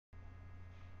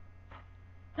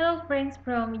Hello friends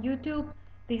from YouTube,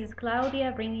 this is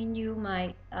Claudia bringing you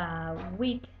my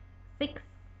week 6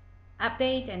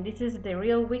 update, and this is the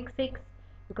real week 6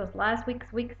 because last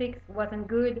week's week 6 wasn't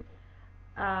good.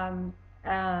 Um,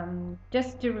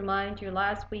 just to remind you,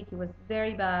 last week it was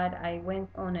very bad. I went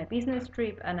on a business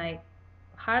trip and I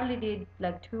hardly did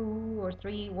like 2 or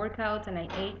 3 workouts and I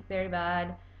ate very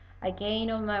bad. I gained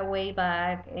on my way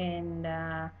back and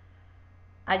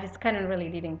I just kind of really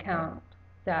didn't count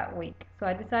that week. So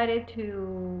I decided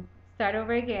to start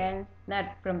over again, not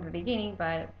from the beginning,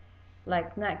 but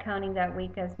like not counting that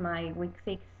week as my week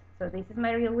 6. So this is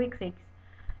my real week 6.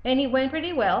 And it went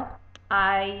pretty well.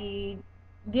 I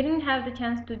didn't have the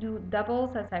chance to do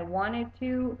doubles as I wanted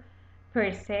to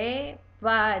per se,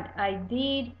 but I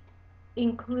did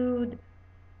include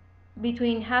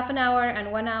between half an hour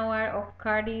and 1 hour of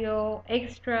cardio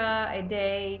extra a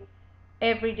day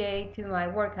every day to my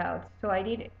workouts. So I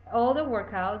did all the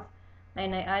workouts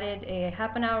and I added a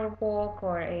half an hour walk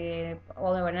or an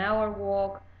hour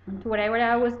walk to whatever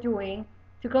I was doing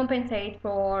to compensate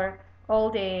for all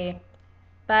the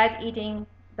bad eating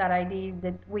that I did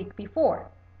the week before.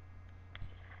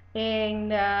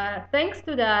 And thanks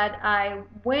to that, I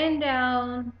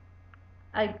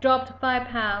dropped 5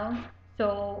 pounds.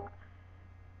 So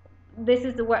this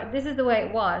is the way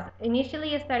it was.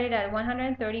 Initially, I started at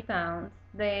 130 pounds.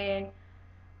 Then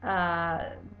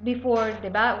before the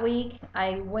bad week,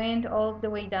 I went all the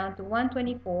way down to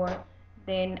 124.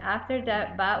 Then after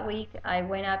that bad week, I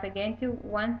went up again to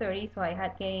 130, so I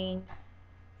had gained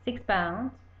 6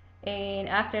 pounds. And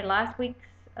after last week's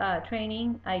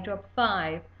training, I dropped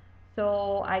 5.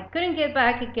 So I couldn't get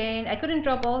back again. I couldn't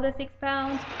drop all the 6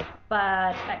 pounds,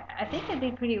 but I think I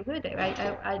did pretty good.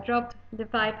 I dropped the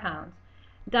 5 pounds.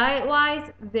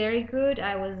 Diet-wise, very good.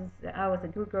 I was a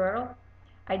good girl.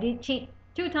 I did cheat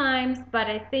 2 times, but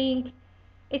I think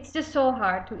it's just so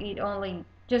hard to eat only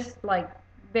just like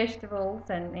vegetables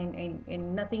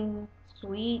and nothing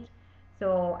sweet.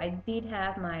 So I did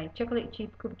have my chocolate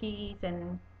chip cookies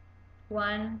and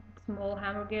one small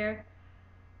hamburger,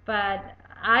 but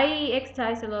I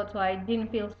exercised a lot, so I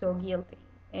didn't feel so guilty.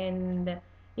 And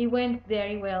it went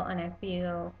very well, and I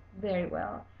feel very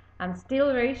well. I'm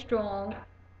still very strong.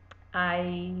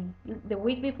 I the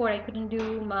week before I couldn't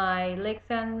do my legs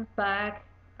and back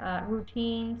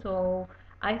routine, so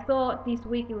I thought this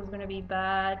week it was gonna be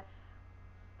bad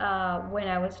when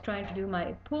I was trying to do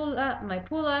my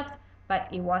pull-ups, but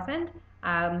it wasn't.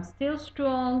 I'm still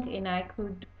strong, and I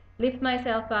could lift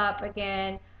myself up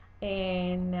again,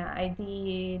 and I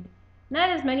did not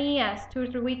as many as 2 or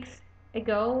 3 weeks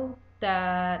ago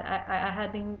that I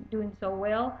had been doing so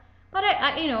well, but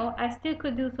I still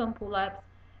could do some pull-ups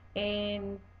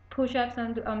and push-ups.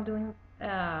 I'm doing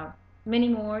many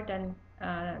more than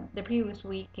the previous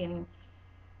week, and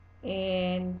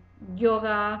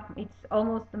yoga it's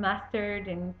almost mastered,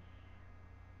 and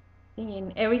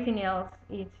in everything else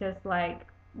it's just like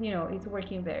it's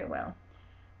working very well.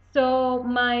 So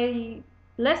my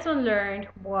lesson learned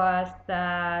was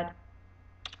that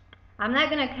I'm not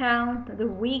gonna count the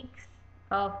weeks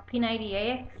of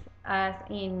P90X as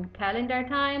in calendar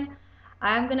time.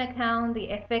 I'm gonna count the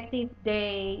effective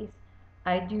days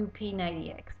I do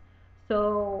P90X.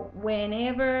 So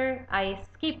whenever I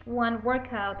skip one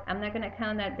workout, I'm not gonna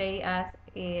count that day as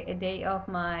a day of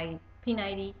my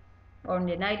P90 or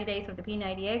the 90 days of the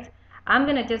P90X. I'm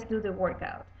gonna just do the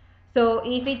workout. So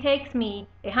if it takes me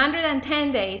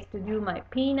 110 days to do my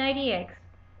P90X,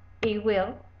 it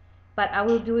will, but I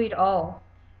will do it all.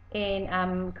 And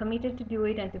I'm committed to do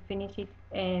it and to finish it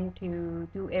and to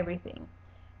do everything.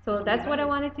 So that's what I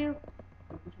wanted to.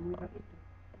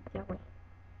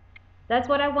 That's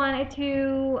what I wanted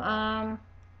to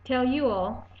tell you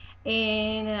all.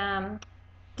 And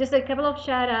just a couple of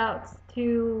shout outs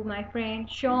to my friend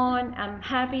Sean. I'm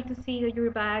happy to see that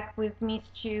you're back. We've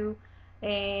missed you.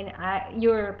 And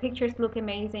your pictures look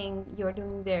amazing. You're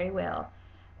doing very well.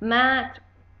 Matt,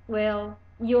 well,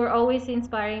 you're always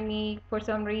inspiring me for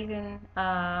some reason.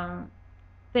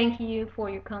 Thank you for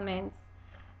your comments.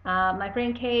 My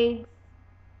friend Kate,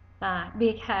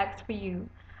 big hugs for you.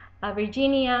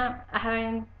 Virginia, I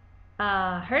haven't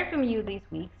heard from you this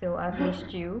week, so I've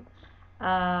missed you.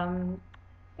 Um,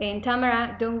 and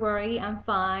Tamara, don't worry, I'm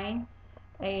fine.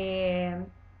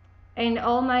 And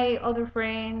all my other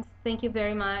friends, thank you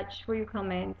very much for your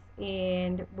comments,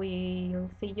 and we'll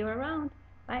see you around.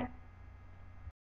 Bye.